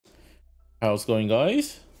How's it going,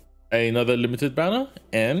 guys? Another limited banner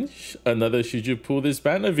and another should you pull this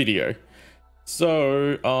banner video.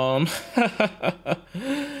 So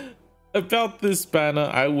about this banner,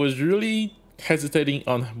 I was really hesitating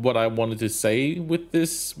on what I wanted to say with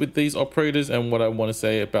these operators and what I want to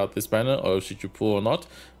say about this banner, or should you pull or not.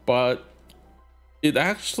 But it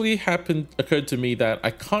actually occurred to me that I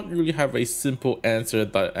can't really have a simple answer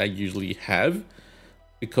that I usually have,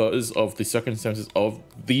 because of the circumstances of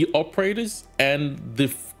the operators and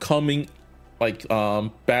the coming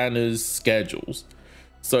banners schedules.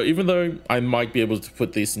 So even though I might be able to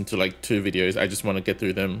put this into like 2 videos, I just want to get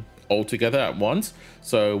through them all together at once.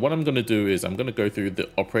 So what I'm going to do is I'm going to go through the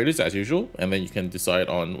operators as usual, and then you can decide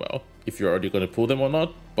on, well, if you're already going to pull them or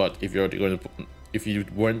not. But if you're already going to, if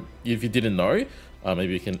you didn't know,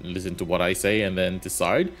 maybe you can listen to what I say and then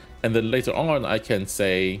decide. And then later on I can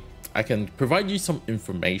provide you some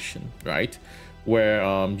information, right,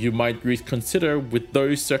 where you might reconsider with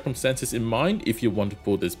those circumstances in mind if you want to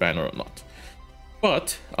pull this banner or not.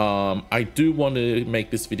 But I do want to make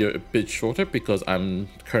this video a bit shorter because I'm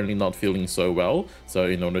currently not feeling so well. So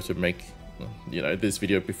in order to make this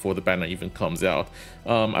video before the banner even comes out,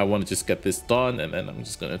 I want to just get this done, and then I'm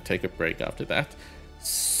just going to take a break after that.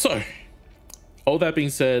 So all that being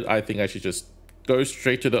said, I think I should just go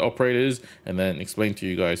straight to the operators and then explain to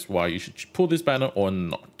you guys why you should pull this banner or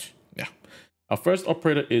not. Yeah, our first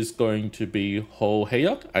operator is going to be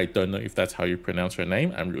Ho'olhejak. I don't know if that's how you pronounce her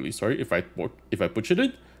name. I'm really sorry if I butchered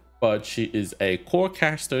it, but she is a core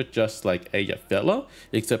caster just like a Yafela,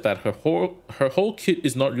 except that her whole kit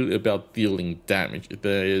is not really about dealing damage.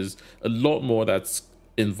 There is a lot more that's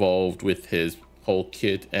involved with his whole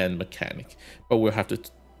kit and mechanic, but we'll have to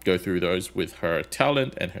go through those with her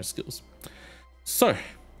talent and her skills. So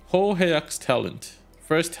Ho'olhejak's talent.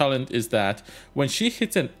 First talent is that when she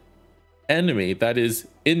hits an enemy that is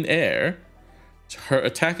in air, her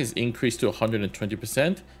attack is increased to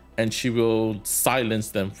 120% and she will silence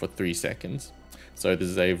them for 3 seconds. So this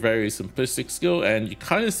is a very simplistic skill, and you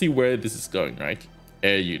kind of see where this is going, right?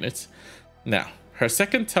 Air units. Now, her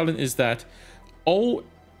second talent is that all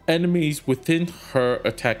enemies within her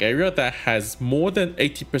attack area that has more than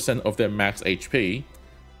 80% of their max HP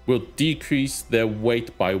will decrease their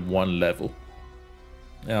weight by 1 level.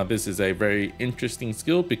 Now this is a very interesting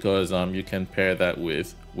skill because you can pair that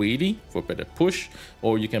with Weedy for better push,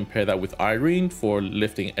 or you can pair that with Irene for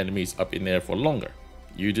lifting enemies up in air for longer.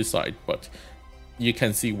 You decide, but you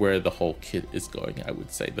can see where the whole kit is going, I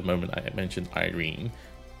would say, the moment I mentioned Irene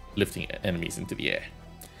lifting enemies into the air.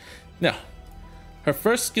 Now, her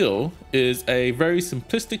first skill is a very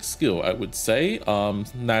simplistic skill, I would say.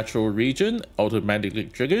 Natural Regen, automatically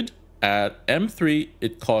triggered. At M3,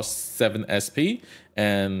 it costs 7 SP,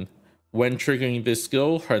 and when triggering this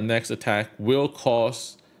skill, her next attack will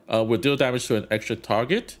deal damage to an extra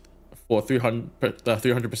target for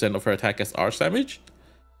 300% of her attack as arch damage.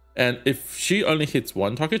 And if she only hits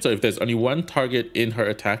 1 target, so if there's only 1 target in her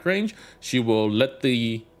attack range, she will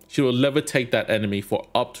levitate that enemy for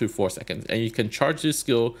up to 4 seconds, and you can charge this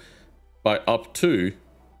skill by up to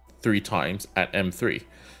 3 times at M3.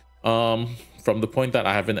 From the point that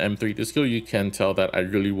I have an M3 this skill, you can tell that I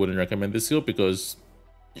really wouldn't recommend this skill because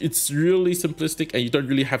it's really simplistic and you don't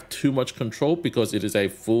really have too much control because it is a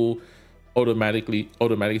full automatic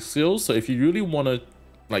skill. So if you really want to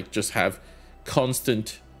just have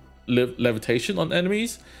constant levitation on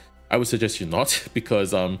enemies, I would suggest you not,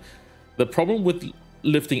 because the problem with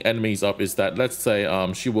lifting enemies up is that, let's say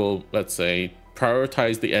she will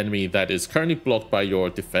prioritize the enemy that is currently blocked by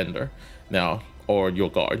your defender now, or your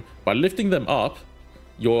guard. By lifting them up,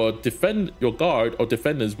 your guard or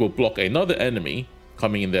defenders will block another enemy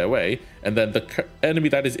coming in their way, and then the enemy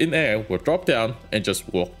that is in air will drop down and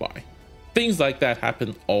just walk by. Things like that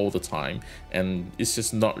happen all the time, and it's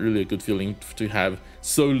just not really a good feeling to have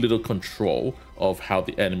so little control of how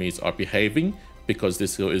the enemies are behaving, because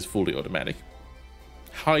this skill is fully automatic.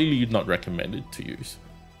 Highly not recommended to use.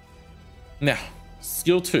 Now,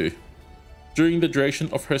 skill 2. During the duration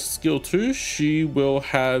of her skill 2, she will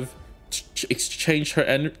have exchanged her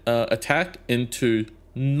attack into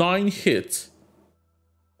 9 hits,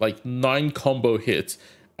 like 9 combo hits,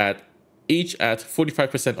 each at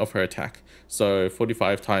 45% of her attack. So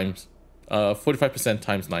 45%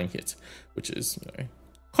 times 9 hits, which is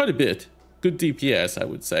quite a bit. Good DPS, I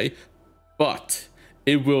would say. But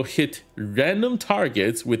it will hit random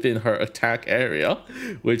targets within her attack area,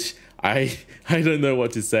 which I don't know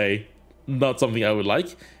what to say. Not something I would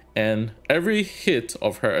like. And every hit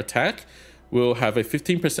of her attack will have a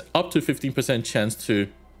 15% up to 15% chance to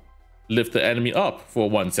lift the enemy up for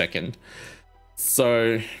 1 second.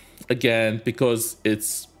 So again, because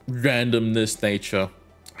it's randomness nature,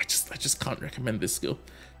 I just can't recommend this skill.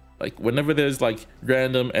 Like whenever there's like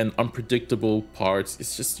random and unpredictable parts,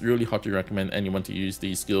 it's just really hard to recommend anyone to use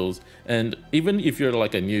these skills. And even if you're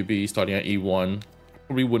like a newbie starting at E1, I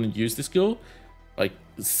probably wouldn't use the skill. Like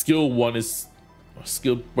skill 1 is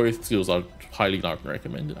both skills are highly not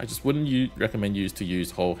recommended. I just wouldn't recommend you to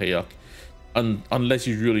use Ho'olhejak unless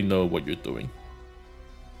you really know what you're doing.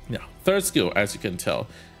 Now, third skill, as you can tell,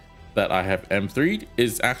 that I have M3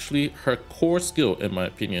 is actually her core skill in my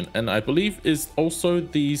opinion, and I believe is also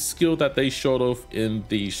the skill that they showed off in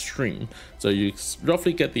the stream. So you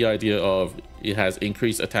roughly get the idea of it has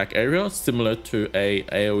increased attack area similar to a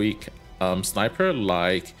AoE sniper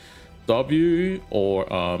like W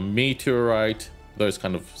or Meteorite, those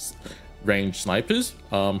kind of range snipers.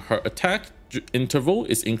 Her attack interval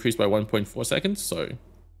is increased by 1.4 seconds, so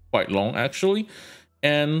quite long actually,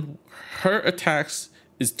 and her attacks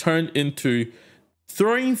is turned into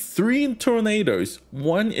throwing 3 tornadoes,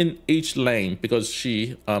 1 in each lane, because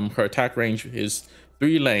she her attack range is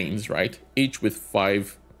 3 lanes, right, each with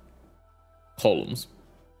 5 columns,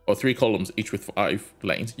 or 3 columns each with 5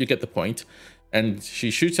 lanes. You get the point. And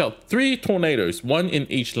she shoots out 3 tornadoes, 1 in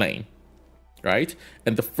each lane, right?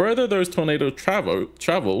 And the further those tornadoes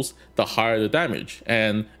travels, the higher the damage,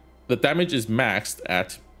 and the damage is maxed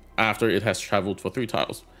at after it has traveled for 3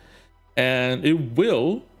 tiles. And it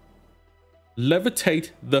will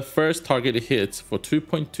levitate the first target it hits for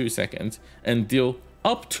 2.2 seconds and deal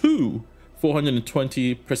up to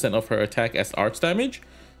 420% of her attack as arch damage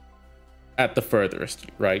at the furthest,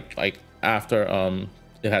 right? Like after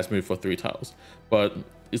it has moved for 3 tiles, but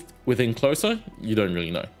it's within closer, you don't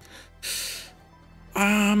really know.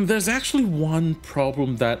 There's actually one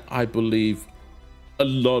problem that I believe a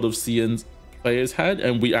lot of CN players had,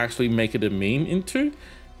 and we actually make it a meme into.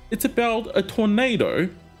 It's about a tornado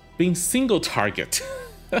being single target.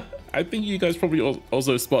 I think you guys probably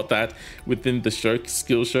also spot that within the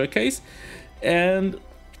skill showcase. And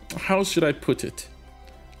how should I put it?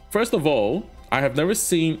 First of all, I have never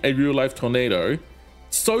seen a real life tornado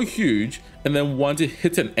so huge and then once it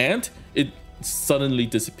hits an ant, it suddenly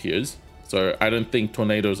disappears. So I don't think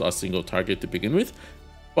tornadoes are single target to begin with,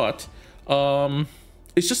 but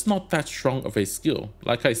it's just not that strong of a skill.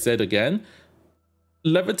 Like I said again,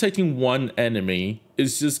 levitating one enemy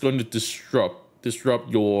is just going to disrupt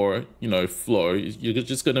your flow. You're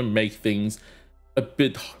just going to make things a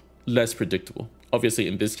bit less predictable. Obviously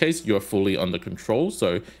in this case you're fully under control,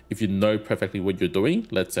 so if you know perfectly what you're doing,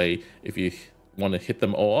 let's say if you want to hit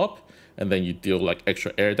them all up and then you deal like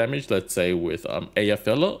extra air damage, let's say with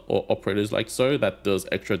AFL or operators like so, that does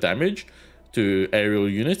extra damage to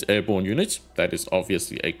airborne units, that is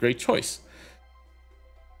obviously a great choice.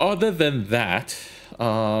 Other than that,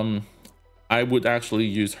 I would actually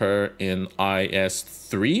use her in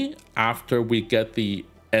IS3 after we get the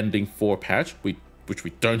ending 4 patch, which we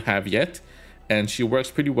don't have yet, and she works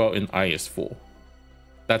pretty well in IS4.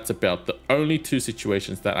 That's about the only 2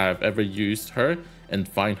 situations that I have ever used her and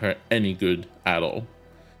find her any good at all.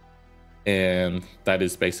 And that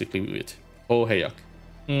is basically it. Ho'olhejak.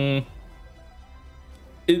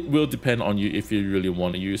 It will depend on you if you really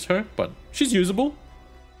want to use her, but she's usable,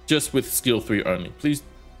 just with skill 3 only. Please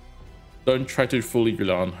don't try to fully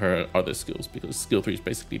rely on her other skills, because skill 3 is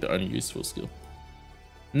basically the only useful skill.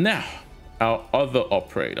 Now, our other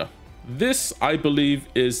operator. This, I believe,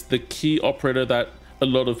 is the key operator that a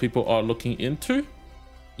lot of people are looking into.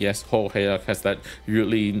 Yes, Ho'olhejak has that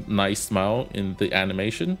really nice smile in the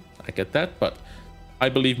animation. I get that, but I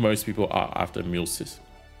believe most people are after Muelsyse.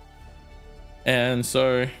 And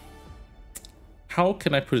so, how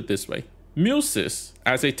can I put it this way? Muelsyse,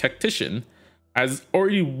 as a tactician, has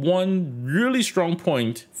already one really strong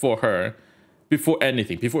point for her before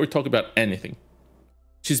we talk about anything.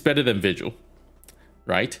 She's better than Vigil,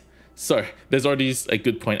 right? So there's already a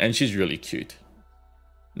good point, and she's really cute.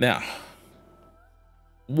 Now,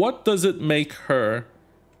 what does it make her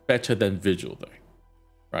better than Vigil though,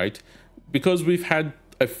 right? Because we've had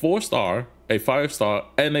a 4-star, a 5-star,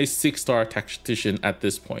 and a 6-star tactician at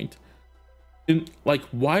this point.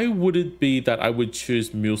 Why would it be that I would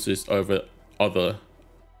choose Muelsyse over other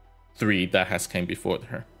 3 that has came before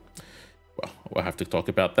her? Well, we'll have to talk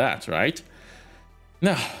about that, right?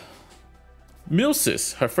 Now,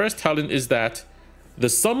 Muelsyse, her first talent is that the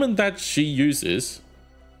summon that she uses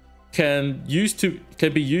can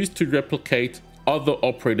be used to replicate other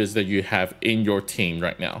operators that you have in your team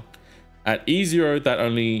right now. At E0,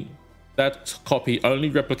 that copy only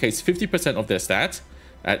replicates 50% of their stats.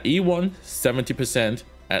 At E1, 70%.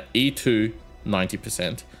 At E2,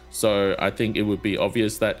 90%. So I think it would be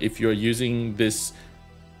obvious that if you're using this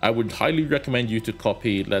I would highly recommend you to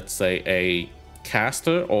copy, let's say, a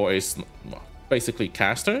caster or basically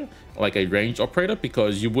caster, like a range operator,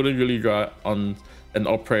 because you wouldn't really rely on an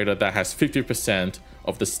operator that has 50%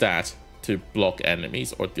 of the stat to block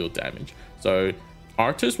enemies or deal damage. So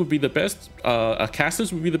archers would be the best,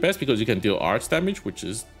 casters would be the best because you can deal arch damage, which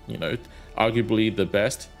is, you know, arguably the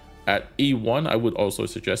best. At E1, I would also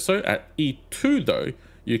suggest so. At E2 though,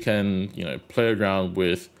 you can, you know, play around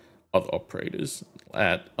with other operators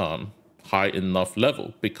at high enough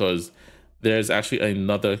level, because there's actually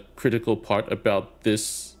another critical part about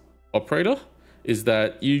this operator, is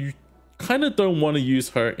that you kind of don't want to use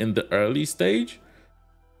her in the early stage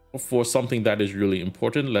for something that is really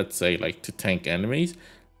important, let's say like to tank enemies,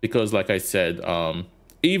 because like I said,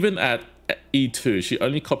 even at E2 she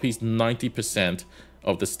only copies 90%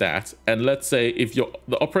 of the stats, and let's say if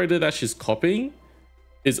the operator that she's copying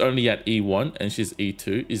is only at E1 and she's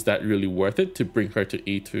E2, is that really worth it to bring her to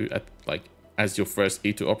E2 at like as your first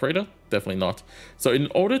E2 operator? Definitely not. So in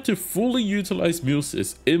order to fully utilize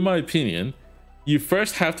Muelsyse, in my opinion, you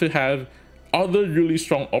first have to have other really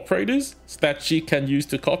strong operators that she can use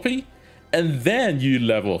to copy, and then you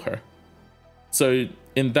level her. So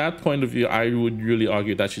in that point of view, I would really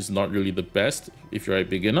argue that she's not really the best if you're a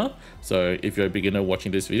beginner. So if you're a beginner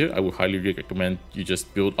watching this video, I would highly recommend you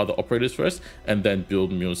just build other operators first and then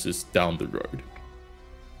build Muelsyse down the road.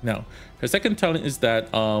 Now, her second talent is that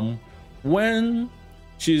when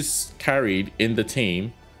she's carried in the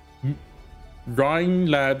team, Rhine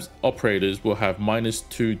Labs operators will have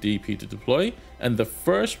 -2 DP to deploy, and the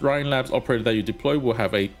first Rhine Labs operator that you deploy will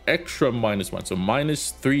have a extra -1, so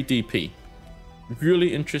 -3 DP.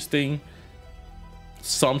 Really interesting,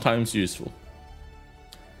 sometimes useful.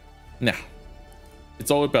 Now,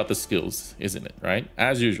 it's all about the skills, isn't it, right?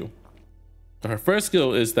 As usual. Her first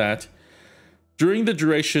skill is that during the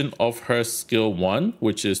duration of her skill 1,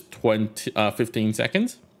 which is 15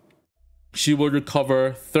 seconds, she will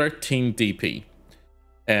recover 13 DP,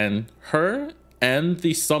 and her and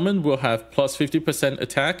the summon will have plus 50%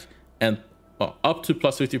 attack and up to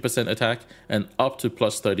plus 50% attack and up to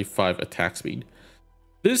plus 35 attack speed.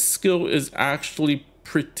 This skill is actually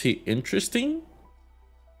pretty interesting,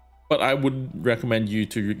 but I would recommend you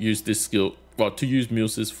to use this skill, well, to use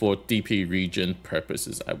Muelsyse for DP regen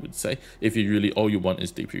purposes, I would say. If you really, all you want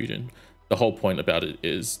is DP regen. The whole point about it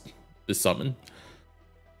is the summon.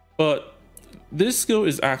 But this skill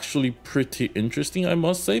is actually pretty interesting, I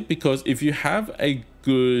must say, because if you have a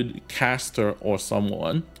good caster or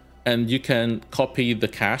someone, and you can copy the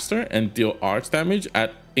caster and deal arch damage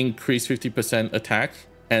at increased 50% attack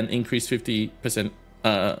and increase 50%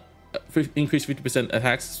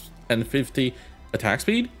 attacks and 50 attack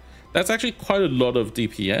speed, that's actually quite a lot of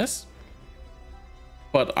DPS.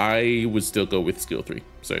 But I would still go with skill 3,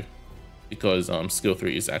 so because skill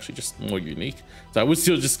 3 is actually just more unique, so I would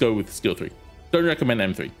still just go with skill 3. Don't recommend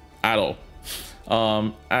M3 at all.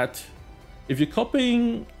 If you're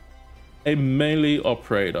copying a melee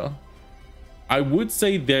operator, I would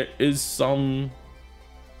say there is some,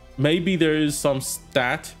 maybe there is some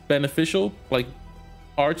stat beneficial like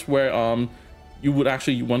parts where you would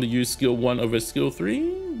actually want to use skill 1 over skill 3.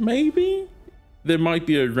 Maybe there might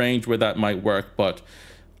be a range where that might work, but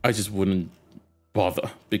I just wouldn't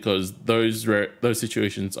bother, because those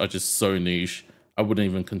situations are just so niche. I wouldn't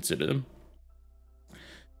even consider them.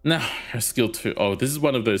 Now, her skill 2. Oh, this is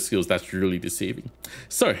one of those skills that's really deceiving.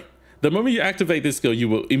 So the moment you activate this skill, you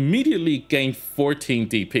will immediately gain 14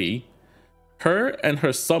 DP. Her and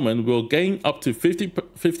her summon will gain up to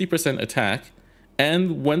 50% attack,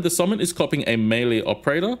 and when the summon is copying a melee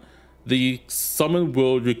operator, the summon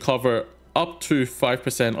will recover up to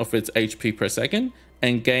 5% of its HP per second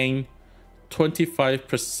and gain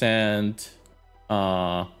 25%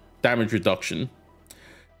 damage reduction.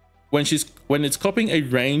 When it's copying a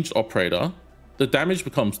ranged operator, the damage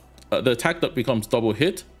becomes the attack that becomes double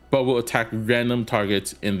hit, but will attack random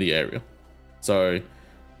targets in the area. So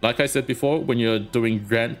like I said before, when you're doing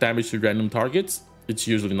damage to random targets, it's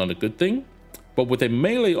usually not a good thing. But with a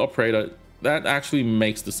melee operator, that actually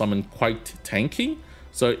makes the summon quite tanky.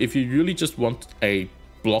 So if you really just want a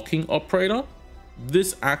blocking operator,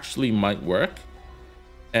 this actually might work,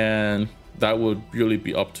 and that would really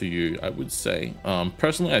be up to you, I would say.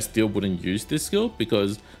 Personally, I still wouldn't use this skill,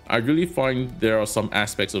 because I really find there are some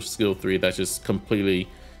aspects of skill 3 that just completely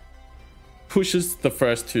pushes the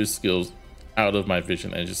first 2 skills out of my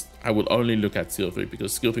vision, and just I would only look at skill 3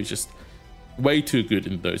 because skill 3 is just way too good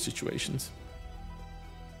in those situations.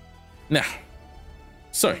 Now,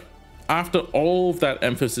 so after all of that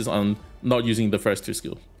emphasis on not using the first 2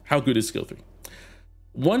 skills, how good is skill 3?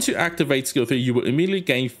 Once you activate skill 3, you will immediately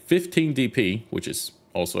gain 15 DP, which is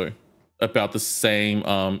also about the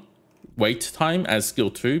same wait time as skill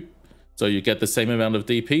 2, so you get the same amount of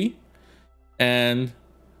DP. And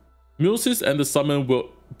Muelsyse and the summon will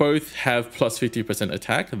both have plus 50%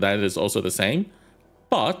 attack. That is also the same,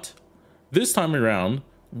 but this time around,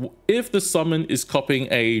 if the summon is copying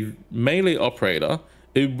a melee operator,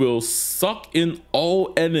 it will suck in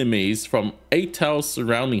all enemies from 8 tiles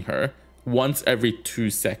surrounding her once every 2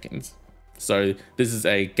 seconds. So this is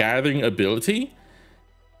a gathering ability,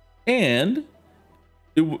 and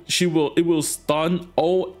it will stun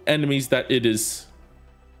all enemies that it is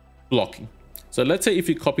blocking. So let's say if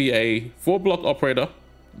you copy a 4-block operator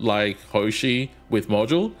like Hoshi with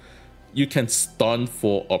module, you can stun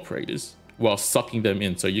 4 operators while sucking them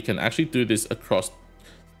in. So you can actually do this across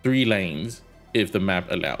 3 lanes if the map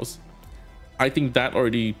allows. I think that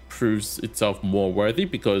already proves itself more worthy,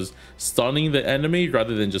 because stunning the enemy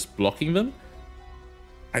rather than just blocking them,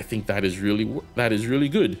 I think that is really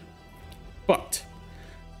good. But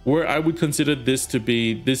where I would consider this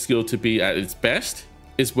skill to be at its best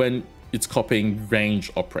is when it's copying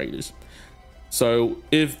range operators. So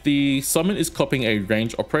if the summon is copying a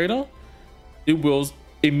range operator, it will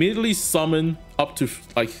immediately summon up to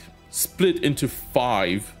like split into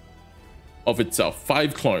 5 of itself,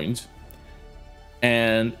 5 clones,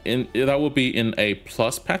 and that will be in a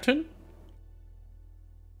plus pattern.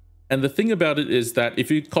 And the thing about it is that if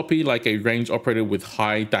you copy like a range operator with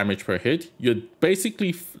high damage per hit, you're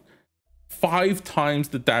basically 5 times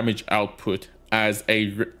the damage output as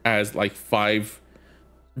like 5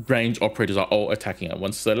 range operators are all attacking at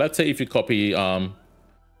once. So let's say if you copy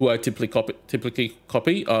who I typically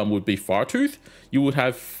copy would be Fartooth, you would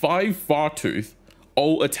have 5 Fartooth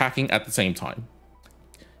all attacking at the same time.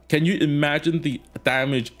 Can you imagine the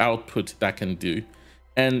damage output that can do?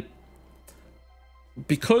 And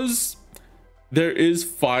because there is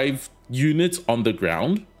 5 units on the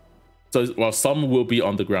ground, so while some will be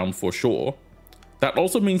on the ground for sure, that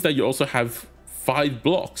also means that you also have 5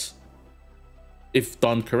 blocks if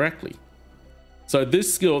done correctly. So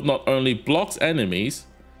this skill not only blocks enemies,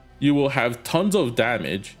 you will have tons of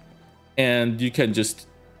damage, and you can just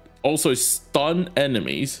also stun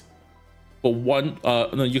enemies for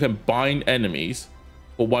you can bind enemies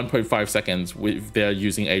for 1.5 seconds if they're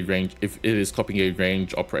using a range, if it is copying a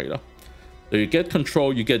range operator. So you get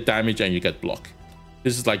control, you get damage, and you get block.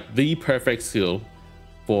 This is like the perfect skill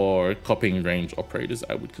for copying range operators,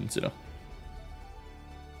 I would consider.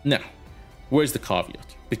 Now, where's the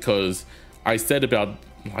caveat? Because I said about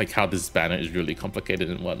like how this banner is really complicated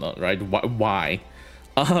and whatnot, right? Why?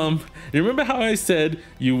 Remember how I said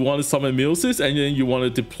you want to summon Muelsyse and then you want to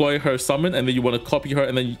deploy her summon and then you want to copy her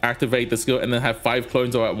and then you activate the skill and then have 5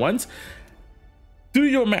 clones all at once? Do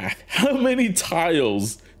your math. How many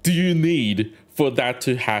tiles do you need for that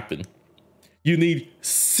to happen? You need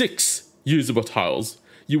 6 usable tiles.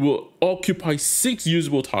 You will occupy 6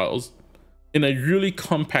 usable tiles in a really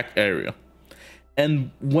compact area.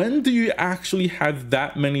 And when do you actually have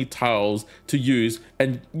that many tiles to use?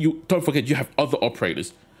 And you don't forget, you have other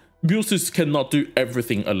operators. Muelsyse cannot do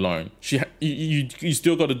everything alone. You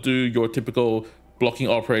still got to do your typical blocking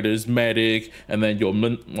operators, medic, and then your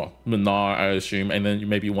Minar, I assume, and then you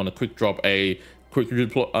maybe want to quick drop a quick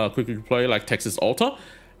replay like Texas Altar.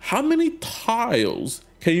 How many tiles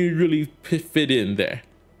can you really fit in there?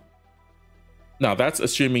 Now that's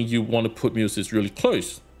assuming you want to put Muelsyse really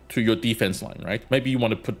close to your defense line, right? Maybe you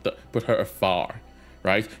want to put her afar,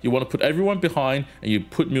 right? You want to put everyone behind and you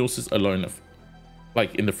put Muelsyse alone,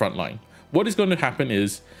 like in the front line. What is going to happen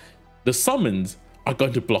is the summons are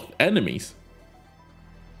going to block enemies,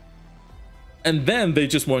 and then they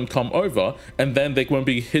just won't come over, and then they won't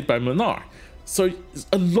be hit by Minar. So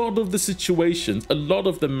a lot of the situations, a lot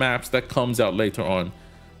of the maps that comes out later on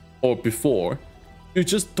or before, you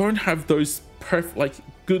just don't have those perfect, like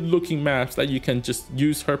good looking maps that you can just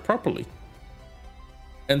use her properly.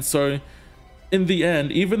 And so in the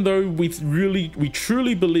end, even though we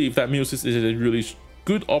truly believe that Muelsyse is a really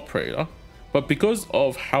good operator, but because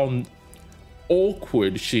of how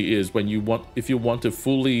awkward she is when if you want to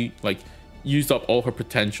fully like use up all her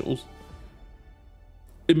potentials,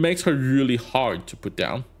 it makes her really hard to put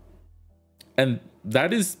down. And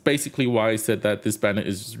that is basically why I said that this banner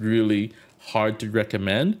is really hard to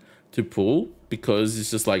recommend to pull, because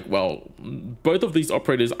it's just like, well, both of these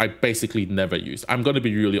operators I basically never use. I'm going to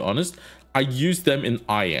be really honest. I use them in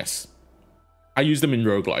IS. I use them in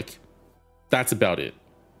roguelike. That's about it.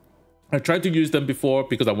 I tried to use them before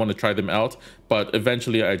because I want to try them out, but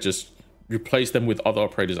eventually I just replace them with other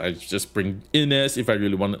operators. I just bring Ines if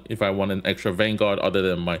I want an extra Vanguard other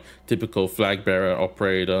than my typical flag bearer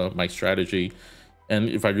operator, my strategy. And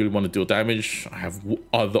if I really want to deal damage, I have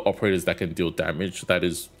other operators that can deal damage. That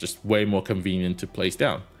is just way more convenient to place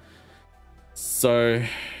down. So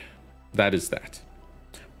that is that.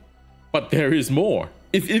 But there is more.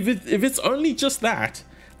 If it's only just that,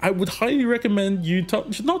 I would highly recommend you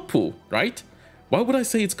to not pull, right? Why would I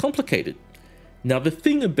say it's complicated? Now, the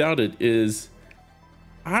thing about it is,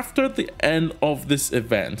 after the end of this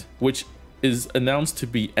event, which is announced to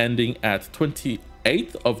be ending at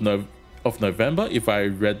 28th of November, if I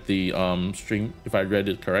read the stream, if I read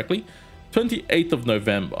it correctly, 28th of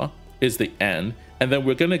November is the end, and then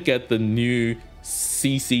we're gonna get the new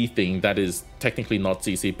CC thing that is technically not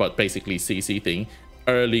CC, but basically CC thing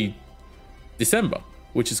early December,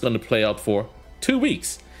 which is going to play out for 2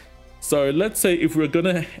 weeks. So let's say if we're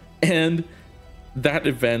gonna end that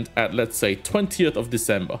event at, let's say, 20th of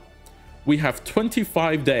December, we have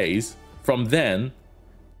 25 days from then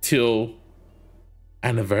till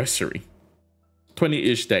anniversary,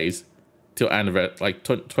 20-ish days till anniversary, like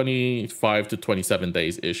 25 to 27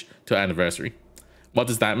 days ish to anniversary. What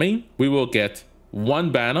does that mean? We will get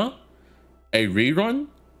one banner, a rerun,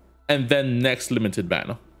 and then next limited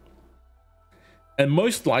banner. And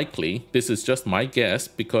most likely, this is just my guess,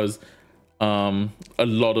 because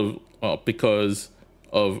because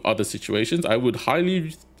of other situations, I would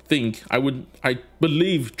highly think, I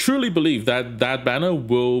truly believe that that banner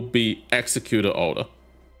will be Executor Order.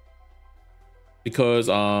 Because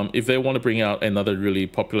if they want to bring out another really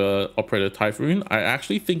popular operator Typhoon, I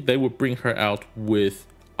actually think they would bring her out with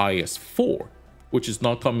IS4, which is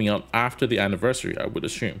not coming out after the anniversary, I would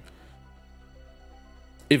assume.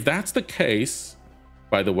 If that's the case,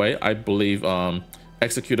 by the way, I believe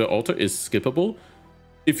Executor Altar is skippable.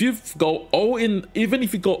 If you go all in, even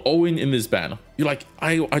if you go all in this banner, you're like,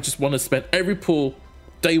 I just want to spend every pull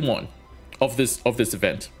day one of this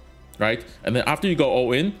event, right? And then after you go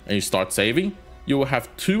all in and you start saving, you will have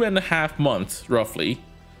 2.5 months roughly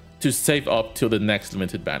to save up till the next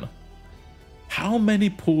limited banner. How many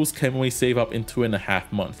pulls can we save up in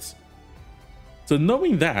 2.5 months? So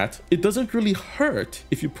knowing that, it doesn't really hurt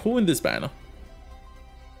if you pull in this banner.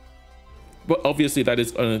 But obviously that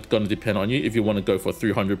is going to depend on you if you want to go for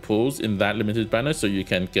 300 pulls in that limited banner, so you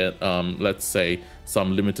can get let's say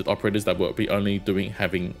some limited operators that will be only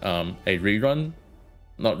having a rerun,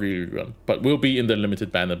 not rerun, but will be in the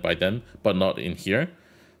limited banner by then, but not in here.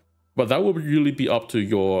 But that will really be up to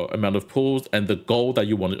your amount of pulls and the goal that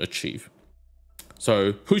you want to achieve.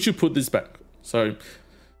 So who should put this back? So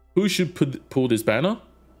who should pull this banner?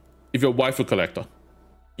 If you're a waifu collector,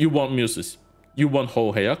 you want Muelsyse, you want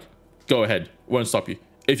Ho'olhejak, go ahead, won't stop you.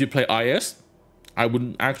 If you play IS, I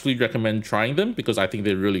wouldn't actually recommend trying them because I think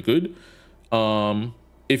they're really good.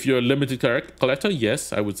 If you're a limited collector,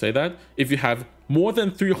 yes, I would say that. If you have more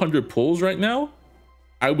than 300 pulls right now,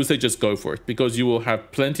 I would say just go for it, because you will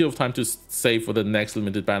have plenty of time to save for the next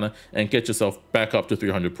limited banner and get yourself back up to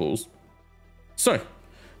 300 pulls. So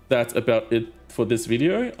that's about it for this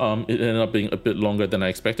video. It ended up being a bit longer than I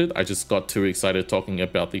expected. I just got too excited talking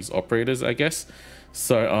about these operators, I guess.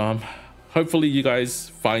 So hopefully you guys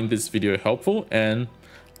find this video helpful, and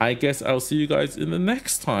I guess I'll see you guys in the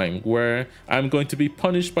next time, where I'm going to be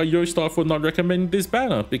punished by Yostar for not recommending this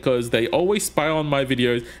banner, because they always spy on my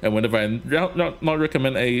videos, and whenever I not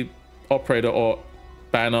recommend a operator or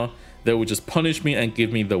banner, they will just punish me and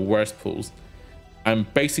give me the worst pulls. I'm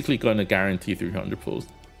basically going to guarantee 300 pulls.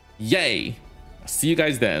 Yay! See you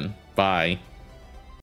guys then. Bye.